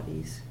our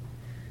bodies.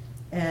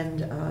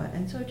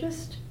 And so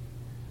just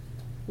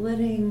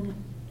letting,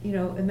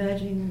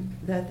 imagining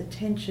that the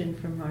tension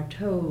from our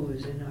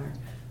toes and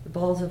the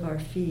balls of our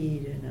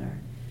feet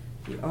and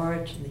the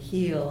arch and the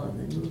heel, and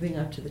then moving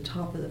up to the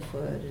top of the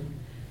foot, and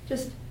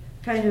just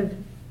kind of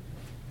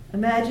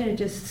imagine it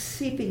just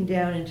seeping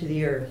down into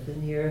the earth,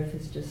 and the earth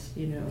is just,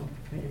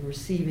 kind of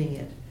receiving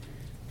it.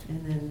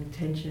 And then the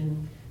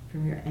tension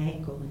from your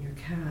ankle and your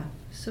calf.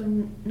 So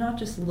not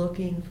just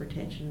looking for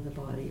tension in the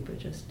body, but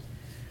just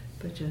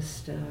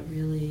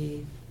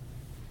really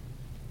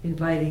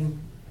inviting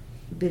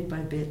bit by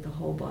bit the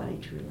whole body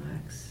to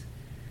relax.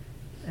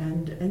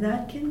 And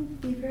that can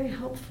be very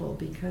helpful,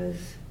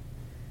 because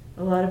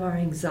a lot of our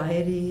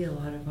anxiety, a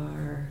lot of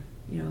our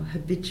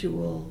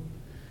habitual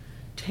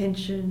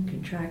tension,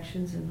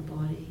 contractions in the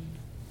body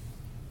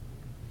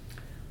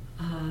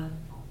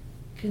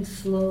can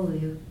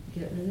slowly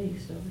get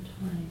released over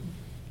time.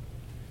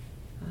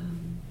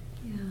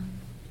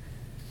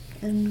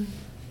 And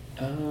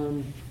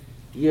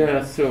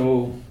yeah,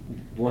 so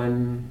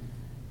one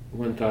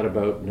thought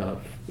about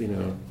not,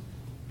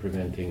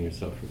 preventing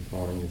yourself from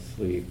falling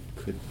asleep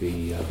could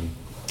be,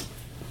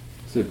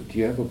 so do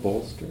you have a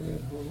bolster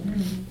at home?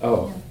 Mm-hmm.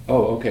 Oh,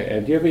 okay.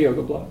 And do you have a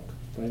yoga block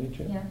by any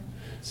chance? Yeah.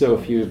 So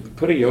if you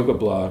put a yoga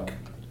block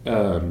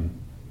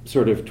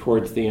sort of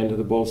towards the end of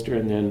the bolster,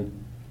 and then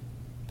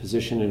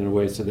position it in a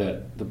way so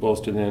that the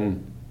bolster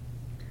then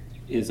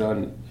is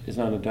on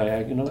a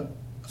diagonal,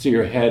 so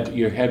your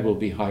head will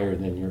be higher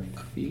than your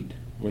feet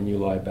when you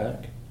lie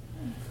back.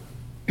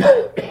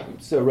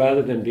 So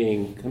rather than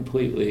being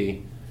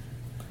completely,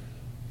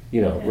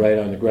 right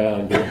on the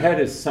ground, your head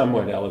is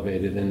somewhat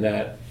elevated, and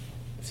that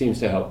seems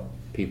to help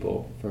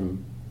people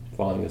from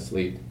falling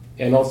asleep.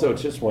 And also,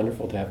 it's just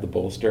wonderful to have the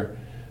bolster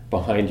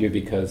behind you,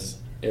 because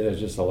it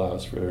just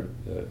allows for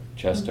the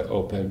chest to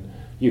open.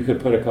 You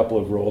could put a couple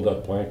of rolled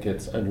up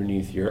blankets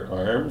underneath your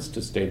arms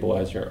to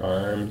stabilize your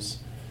arms.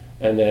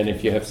 And then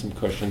if you have some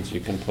cushions, you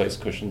can place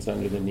cushions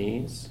under the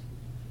knees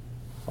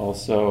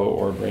also,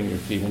 or bring your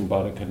feet in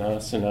Baddha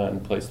Konasana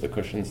and place the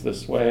cushions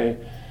this way.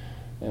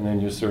 And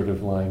then you're sort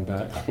of lying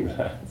back like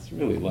that. It's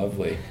really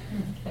lovely.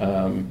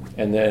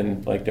 And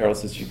then, like Daryl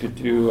says, you could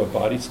do a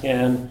body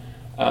scan.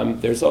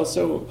 There's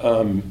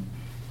also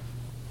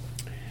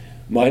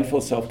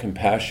mindful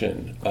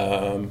self-compassion,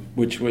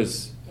 which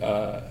was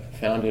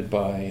founded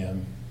by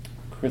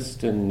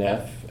Kristen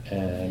Neff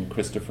and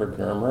Christopher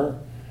Germer.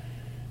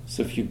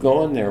 So if you go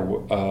on their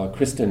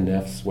Kristen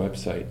Neff's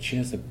website, she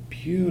has a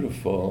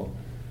beautiful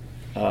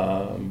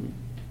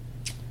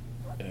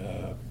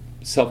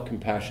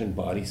self-compassion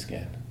body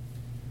scan.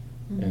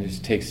 And it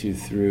just takes you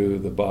through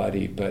the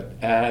body, but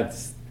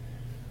adds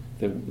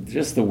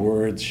just the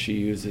words she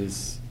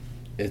uses.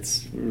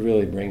 It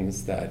really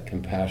brings that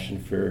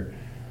compassion for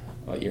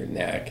your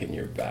neck and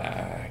your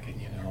back,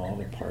 and all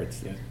the parts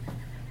that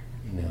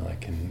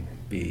that can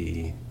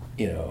be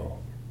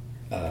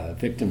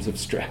victims of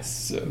stress,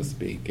 so to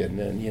speak, and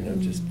then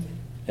just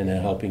and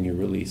then helping you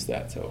release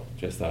that. So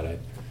just thought I'd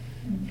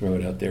throw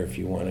it out there if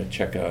you want to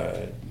check out,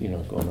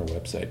 go on her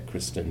website,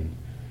 Kristen.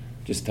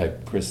 Just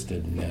type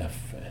Kristen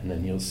Neff, and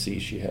then you'll see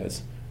she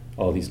has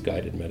all these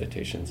guided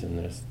meditations in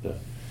this, the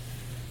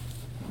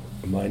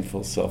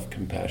mindful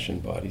self-compassion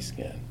body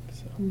scan.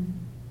 So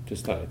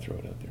just thought I'd throw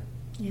it out there.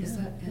 yeah, Is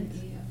that thanks.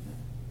 N-E-F?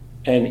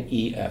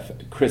 N-E-F,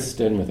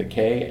 Kristen with a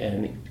K,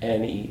 and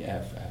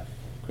N-E-F-F,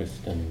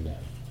 Kristen Neff.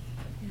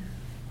 Yeah.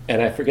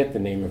 And I forget the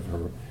name of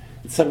her.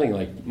 It's something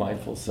like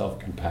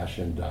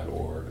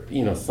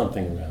mindfulselfcompassion.org,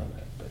 something around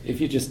that. But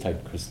if you just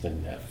type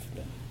Kristen Neff,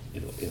 then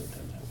it'll come that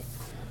way.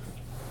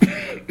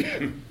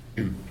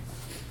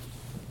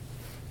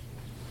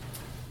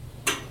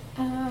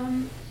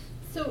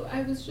 So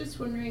I was just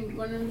wondering,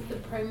 one of the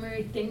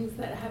primary things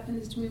that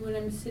happens to me when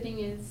I'm sitting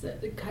is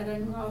the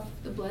cutting off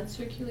the blood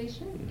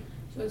circulation.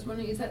 So I was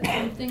wondering, is that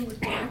something with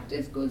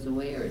practice goes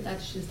away, or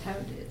that's just how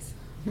it is?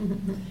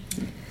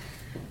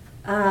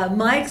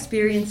 My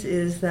experience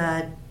is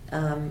that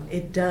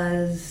it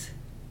does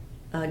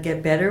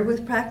get better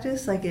with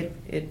practice. Like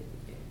it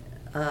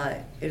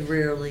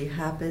rarely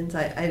happens.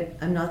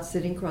 I'm not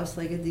sitting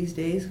cross-legged these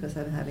days because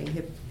I'm having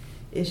hip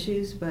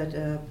issues, but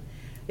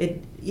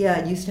it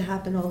used to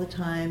happen all the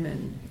time,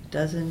 and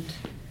doesn't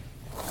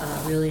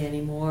really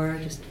anymore,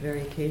 just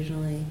very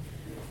occasionally.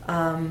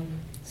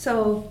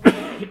 So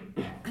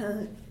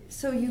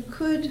you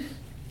could,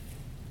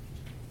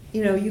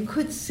 you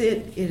could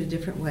sit in a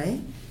different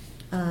way.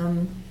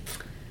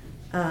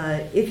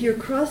 If you're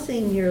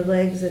crossing your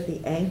legs at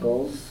the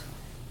ankles,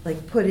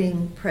 like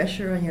putting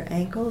pressure on your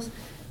ankles,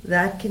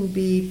 that can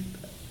be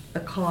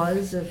a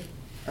cause of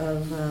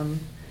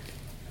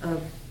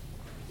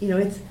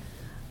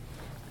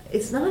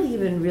it's not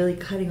even really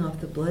cutting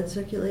off the blood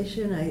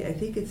circulation. I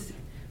think it's,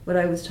 what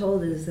I was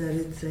told is that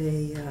it's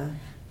a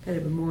kind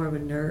of more of a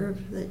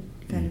nerve, that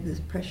kind of this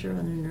pressure on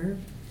the nerve.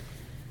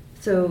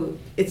 So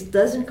it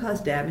doesn't cause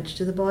damage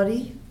to the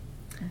body.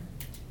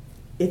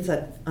 it's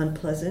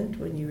unpleasant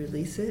when you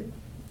release it.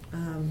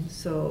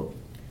 So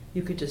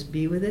you could just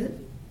be with it.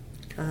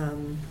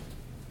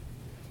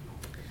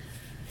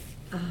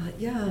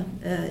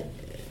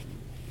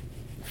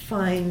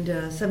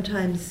 Find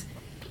sometimes,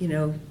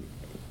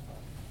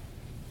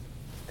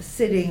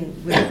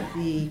 sitting with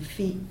the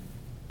feet,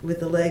 with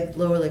the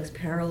lower legs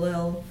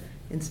parallel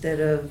instead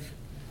of,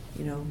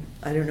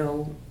 I don't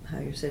know how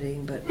you're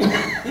sitting, but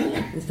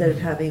instead of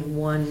having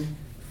one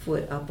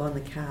foot up on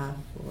the calf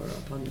or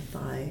up on the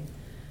thigh,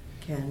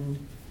 can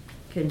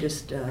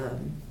just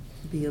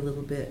be a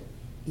little bit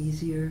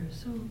easier.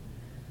 So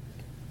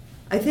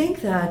I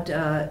think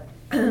that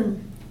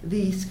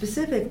the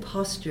specific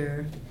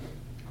posture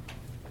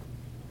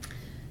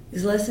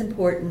is less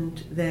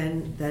important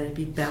than that it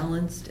be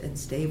balanced and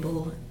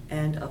stable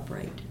and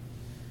upright.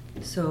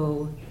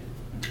 So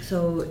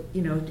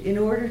in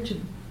order to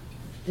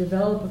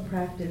develop a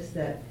practice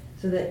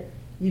so that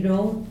you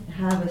don't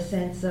have a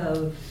sense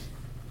of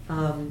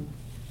a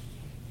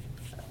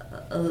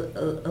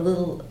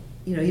little,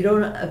 you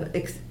don't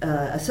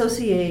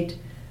associate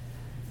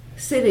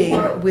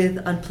sitting with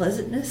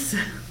unpleasantness,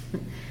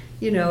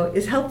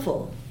 is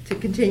helpful to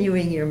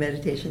continuing your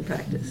meditation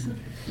practice.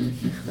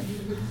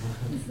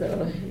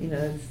 So,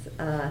 it's,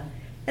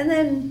 and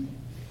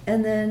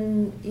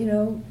then,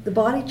 the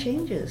body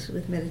changes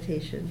with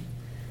meditation.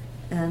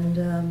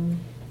 And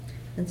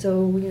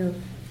so,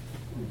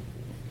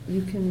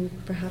 you can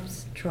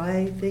perhaps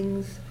try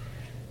things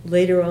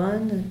later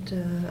on that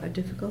are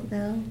difficult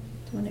now. Do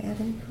you want to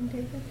add anything,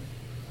 David?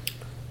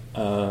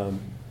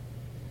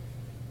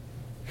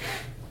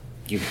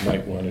 You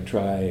might want to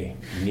try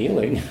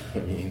kneeling. I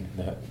mean,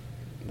 that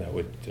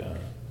would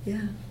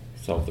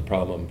solve the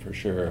problem for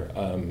sure.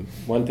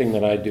 One thing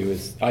that I do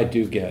is I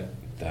do get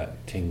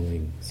that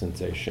tingling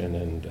sensation,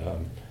 and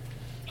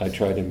I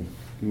try to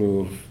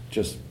move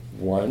just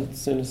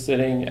once in a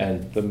sitting,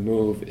 and the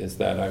move is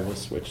that I will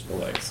switch the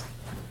legs.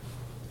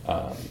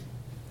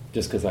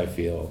 Just because I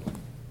feel,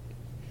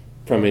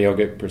 from a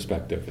yogic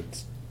perspective,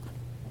 it's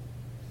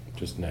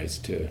just nice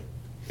to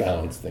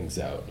balance things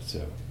out.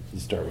 So you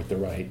start with the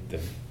right,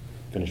 then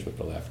finish with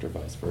the left, or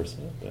vice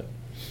versa. But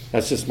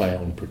that's just my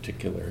own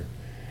particular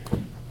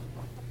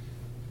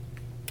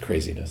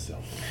craziness, so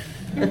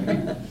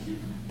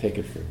take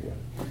it for what.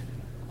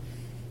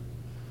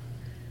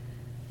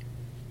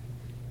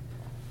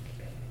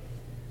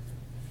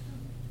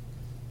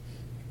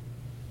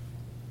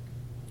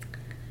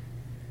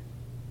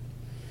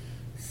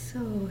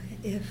 So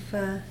if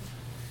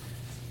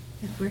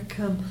we're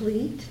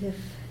complete, if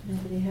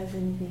nobody has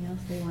anything else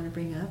they want to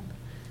bring up,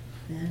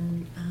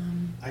 then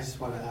I just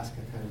want to ask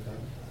a kind of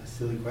a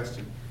silly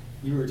question.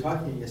 You were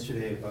talking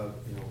yesterday about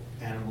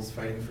animals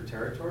fighting for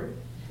territory,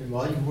 and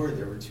while you were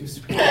there were two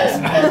squirrels.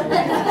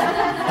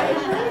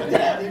 Did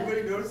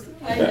anybody notice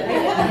that?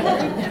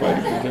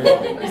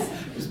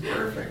 It was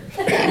perfect.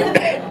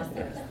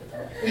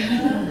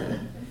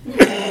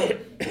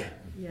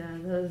 Yeah,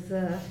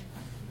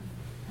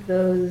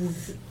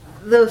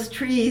 those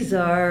trees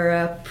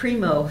are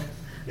primo,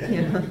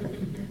 Yeah.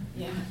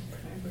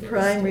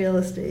 prime real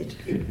estate.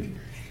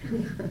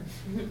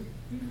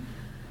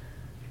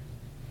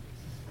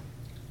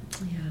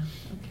 Yeah.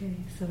 Okay.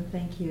 So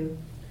thank you.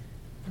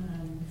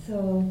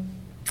 So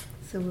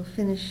we'll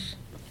finish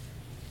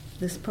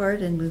this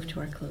part and move to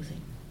our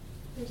closing.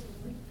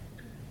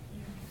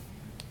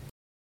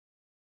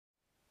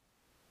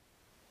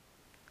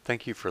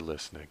 Thank you for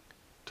listening.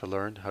 To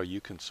learn how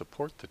you can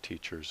support the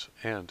teachers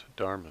and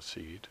Dharma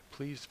Seed,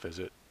 please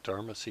visit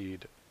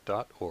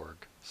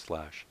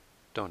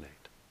dharmaseed.org/donate.